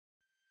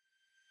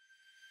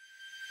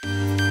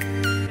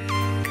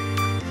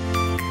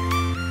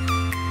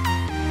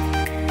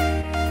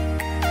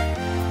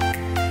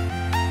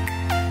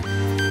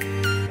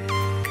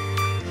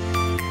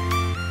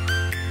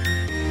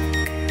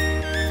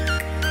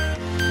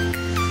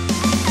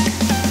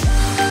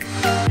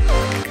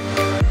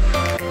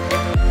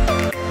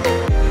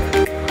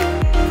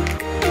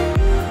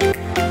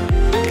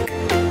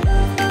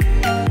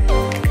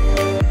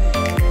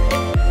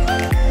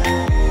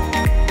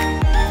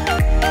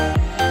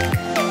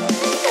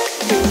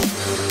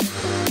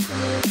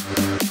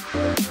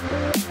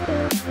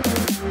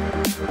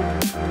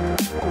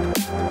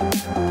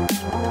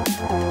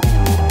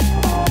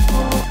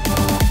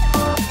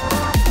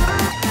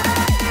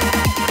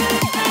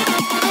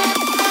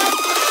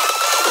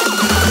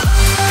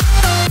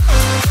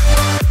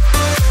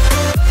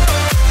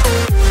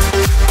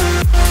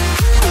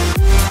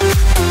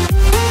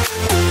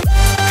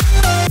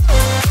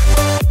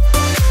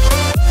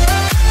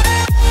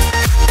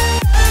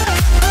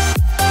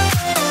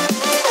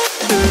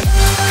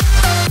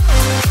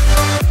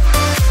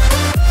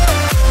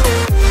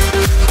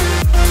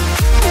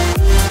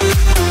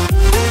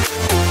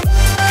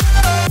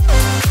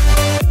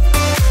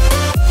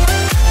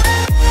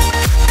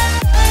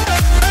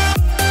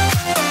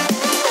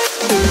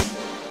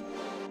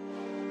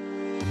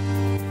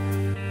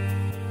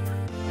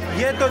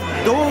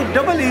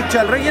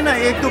चल रही है ना,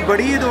 एक तो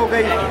बड़ी ईद हो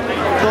गई,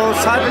 तो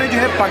साथ में जो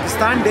है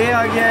पाकिस्तान डे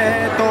आ गया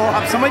है, तो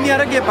अब समझ नहीं आ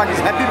रहा कि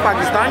हैप्पी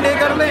पाकिस्तान डे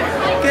कर लें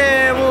कि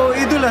वो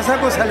ईद उल अज़हा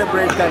को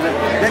सेलिब्रेट कर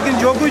लें। लेकिन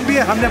जो कुछ भी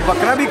है, हमने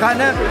बकरा भी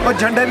खाना है और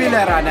झंडा भी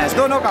लहराना है,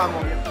 दोनों काम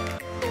हो गए।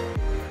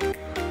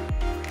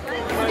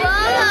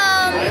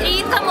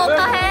 ईद का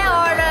मौका है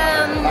और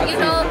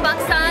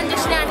पाकिस्तान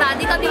जश्न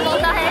आज़ादी का भी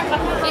मौका है।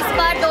 इस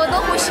बार दो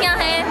खुशियाँ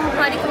हैं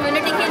हमारी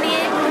कम्युनिटी के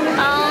लिए।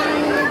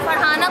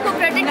 फरहाना को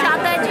क्रेडिट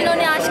जाता है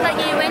जिन्होंने आज का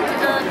ये इवेंट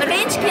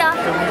अरेंज किया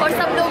और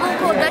सब लोगों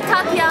को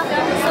इकट्ठा किया।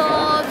 सो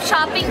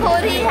शॉपिंग हो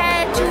रही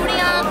है,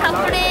 चूड़ियाँ,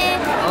 कपड़े,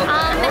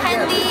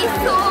 mehndi,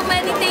 so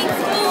many things,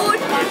 food.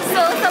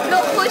 सो सब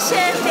लोग खुश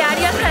हैं,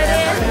 तैयारियाँ कर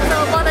रहे हैं,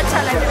 तो बहुत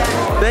अच्छा लग रहा है।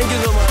 Thank you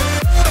so much.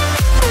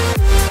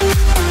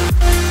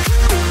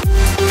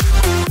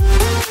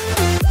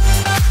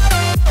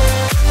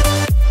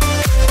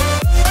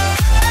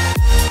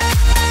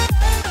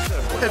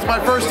 It's my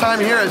first time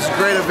here. It's a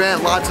great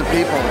event, lots of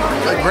people,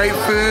 great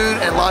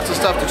food, and lots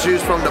of stuff to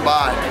choose from to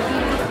buy.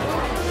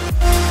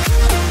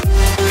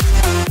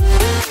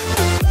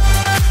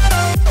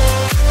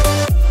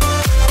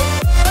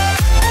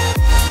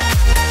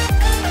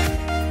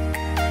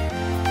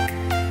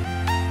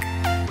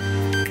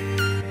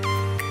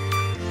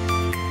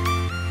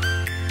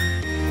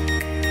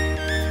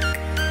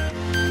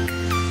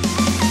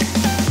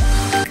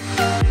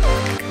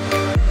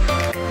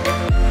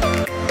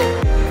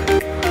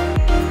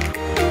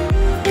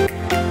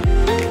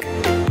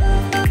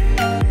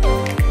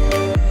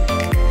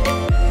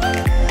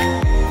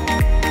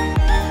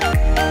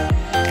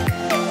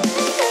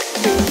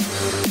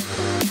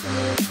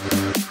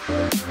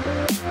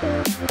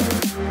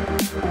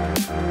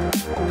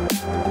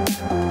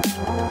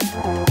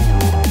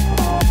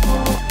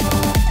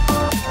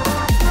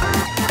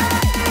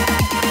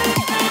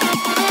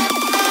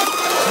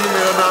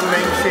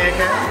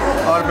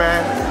 और मैं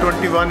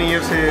 21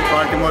 ईयर से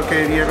बाल्टीमोर के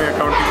एरिया में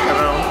अकाउंटिंग कर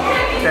रहा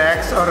हूँ।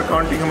 Tax और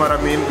accounting हमारा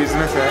मेन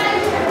बिजनेस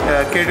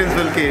है।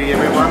 केडेंसविल के एरिया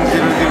में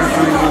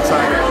 1002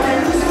 इंगलसाइड है।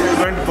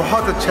 इवेंट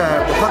बहुत अच्छा है,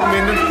 बहुत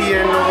मेहनत की है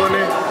इन लोगों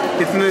ने।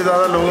 इतने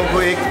ज़्यादा लोगों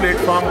को एक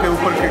प्लेटफॉर्म के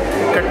ऊपर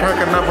इकट्ठा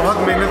करना बहुत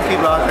मेहनत की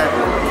बात है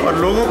और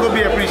लोगों को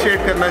भी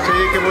अप्रिशिएट करना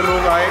चाहिए कि वो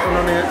लोग आए,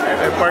 उन्होंने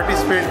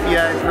पार्टिसिपेट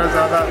किया है। इतना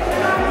ज़्यादा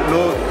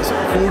लोग,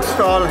 फूड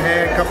स्टॉल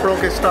हैं, कपड़ों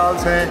के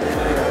स्टॉल्स हैं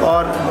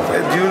और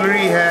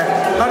ज्वेलरी है,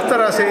 हर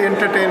तरह से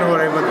एंटरटेन हो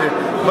रहे हैं।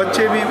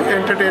 बच्चे भी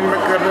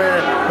एंटरटेनमेंट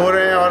हो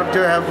रहे हैं और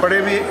जो है बड़े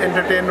भी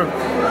एंटरटेन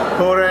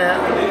हो रहे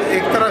हैं।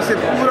 एक तरह से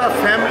पूरा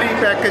फैमिली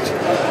पैकेज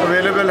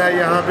अवेलेबल है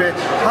यहाँ पे।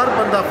 हर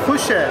बंदा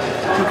खुश है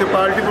क्योंकि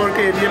बाल्टीमोर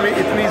के एरिया में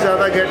इतनी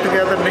ज़्यादा गेट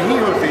टुगेदर नहीं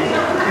होती,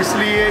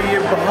 इसलिए ये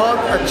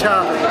बहुत अच्छा,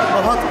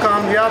 बहुत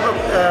कामयाब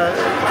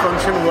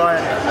फंक्शन हुआ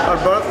है और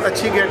बहुत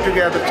अच्छी गेट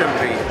टुगेदर चल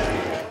रही है।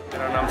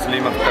 मेरा नाम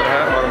सलीम अख्तर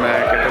है और मैं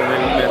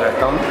केटलविल में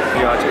रहता हूँ।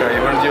 ये आज का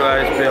इवेंट जो है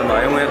इस पर हम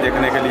आए हुए हैं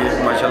देखने के लिए।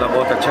 माशाल्लाह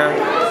बहुत अच्छा है,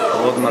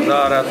 बहुत मज़ा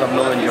आ रहा है, सब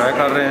लोग एंजॉय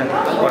कर रहे हैं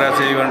और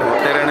ऐसे इवेंट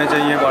होते रहने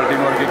चाहिए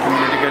बाल्टीमोर की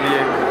कम्युनिटी के लिए,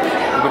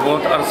 क्योंकि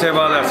बहुत अरसे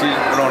बाद ऐसी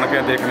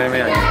रौनकें देखने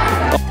में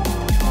आई।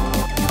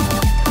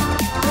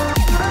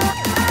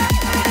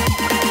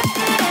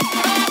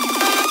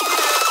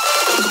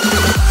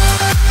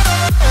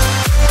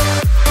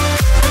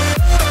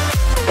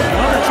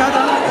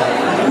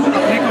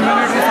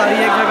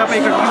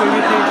 इकट्ठी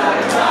हुई थी।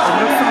 It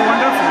looks so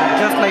wonderful,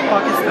 just like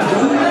Pakistan.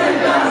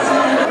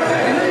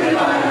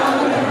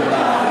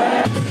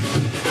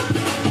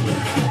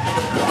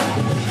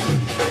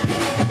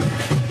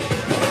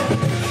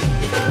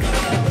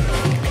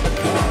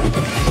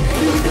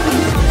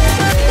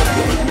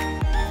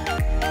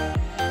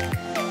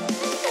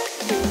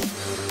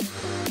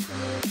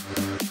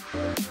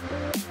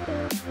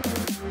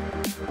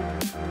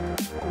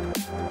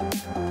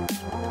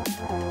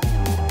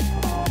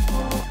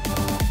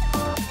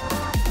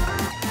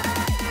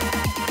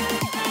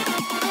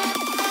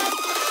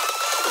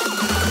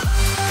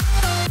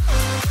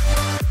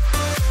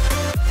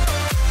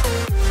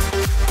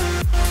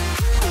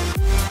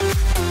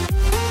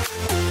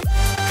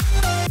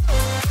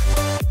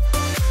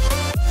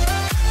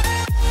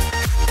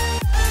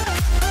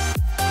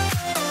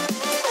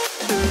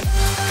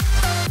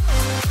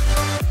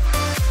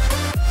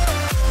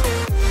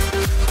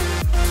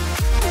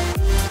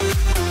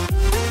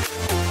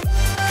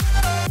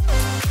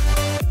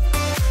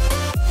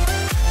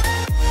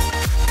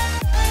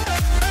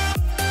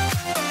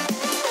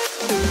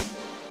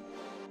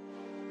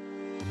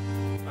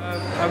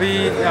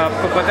 अभी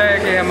आपको पता है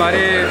कि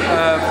हमारे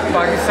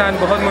पाकिस्तान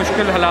बहुत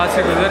मुश्किल हालात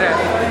से गुज़र है,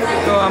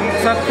 तो हम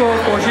सबको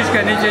कोशिश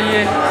करनी चाहिए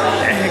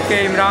कि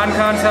इमरान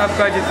खान साहब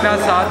का जितना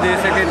साथ दे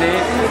सके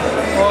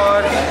दें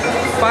और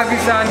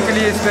पाकिस्तान के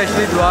लिए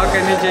स्पेशली दुआ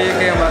करनी चाहिए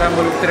कि हमारा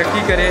मुल्क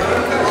तरक्की करे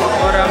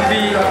और हम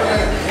भी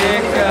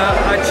एक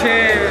अच्छे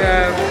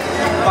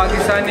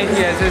पाकिस्तानी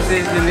की हैसियत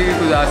से ज़िंदगी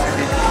गुजार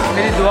सकें।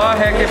 मेरी दुआ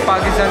है कि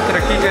पाकिस्तान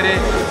तरक्की करे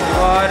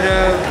और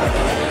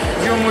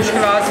जो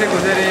मुश्किलात से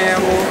गुज़र रहे हैं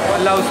वो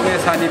अल्लाह उसमें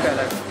आसानी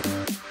पैदा करे।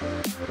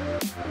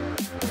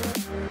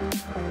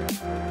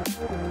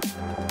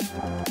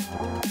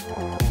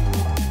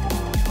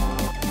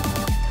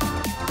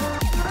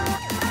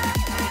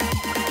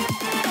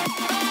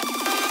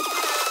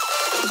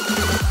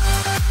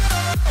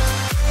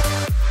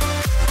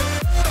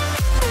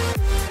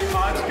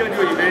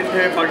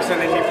 इवेंट है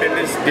पाकिस्तान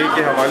इंडिपेंडेंस डे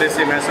के हवाले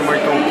से मैं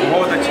समझता हूँ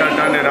बहुत अच्छा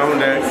टर्न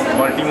अराउंड है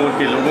बाल्टीमोर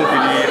के लोगों के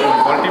लिए, और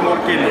बाल्टीमोर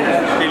के लोगों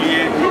के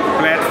लिए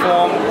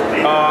platform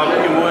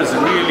was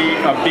really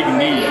a big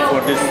need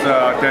for this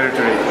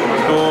territory.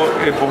 तो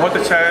बहुत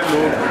अच्छा है,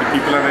 लोग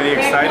पीपल आर वेरी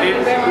एक्साइटेड।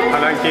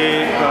 हालांकि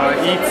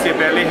ईद से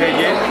पहले है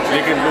ये,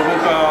 लेकिन लोगों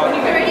का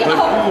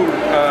भरपूर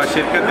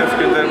शिरकत है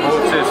उसके अंदर,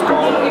 बहुत से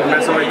स्टॉल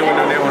मैं समझता हूँ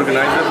उन्होंने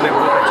ऑर्गेनाइजर्स ने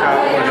बहुत अच्छा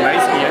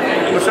ऑर्गेनाइज़ किया है।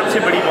 और सबसे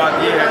बड़ी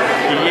बात ये है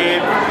कि ये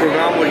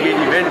प्रोग्राम और ये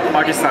इवेंट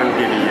पाकिस्तान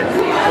के लिए है,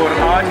 और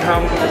आज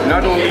हम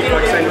not only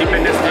Pakistan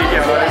independence day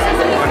के हवाले से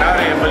मना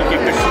रहे हैं, बल्कि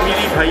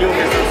कश्मीरी भाइयों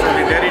के साथ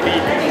सॉलिडेरिटी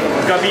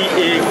का भी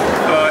एक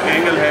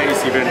एंगल है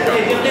इस इवेंट का।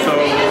 सो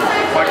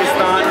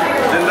पाकिस्तान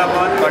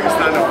जिंदाबाद,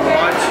 पाकिस्तान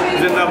अफवाज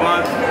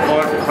जिंदाबाद,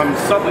 और हम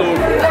सब लोग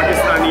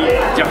पाकिस्तानी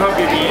जहाँ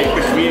भी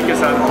कश्मीर के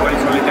साथ हमारी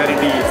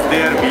solidarity is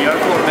there, we are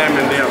for them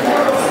and they are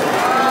for us.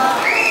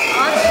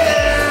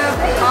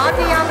 आज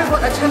यहाँ पे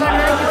बहुत अच्छा लग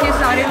रहा है क्योंकि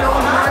सारे लोग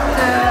बहुत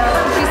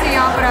खुशी से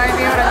यहाँ पर आए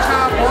हुए हैं,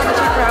 और बहुत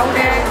अच्छा क्राउड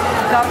है,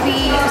 काफ़ी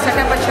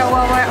सेटअप अच्छा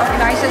हुआ है,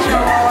 ऑर्गेनाइज अच्छा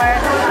हुआ है,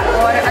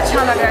 और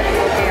अच्छा लग रहा है।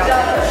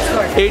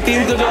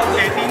 18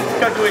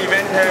 का जो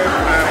इवेंट है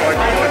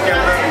बाल्टीमोर के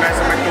अंदर, मैं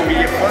समझता हूँ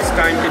ये फर्स्ट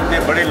टाइम इतने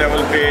बड़े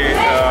लेवल पे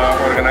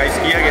ऑर्गेनाइज़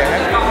किया गया है,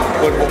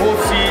 और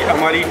बहुत सी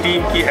हमारी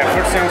टीम की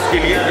एफर्ट्स हैं उसके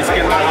लिए। इसके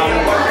अंदर हम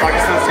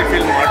पाकिस्तान से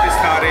फिल्म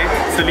आर्टिस्ट आ रहे हैं,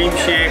 सलीम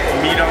शेख,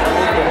 मीरा,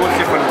 और बहुत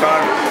से फनकार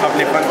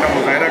अपने फन का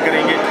मुजाहरा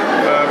करेंगे।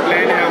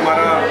 प्लान है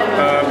हमारा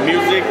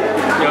म्यूज़िक,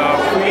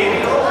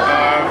 फूड,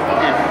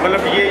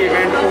 मतलब ये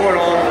event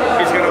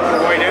overall is gonna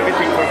provide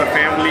everything for the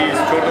families,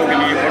 छोटों के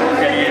लिए, बड़ों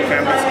के लिए,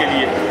 फैमिलीज़ के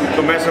लिए।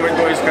 तो मैं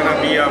समझता हूँ इसका ना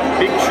भी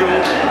बिग शो,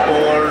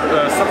 और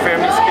सब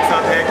फैमिलीज़ के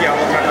साथ है कि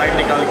आप अपना टाइम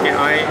निकाल के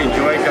आएँ,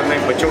 एंजॉय करना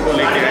है, बच्चों को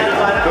लेके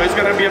आएँ, तो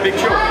इसका ना भी big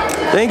show.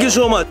 Thank you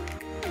so much.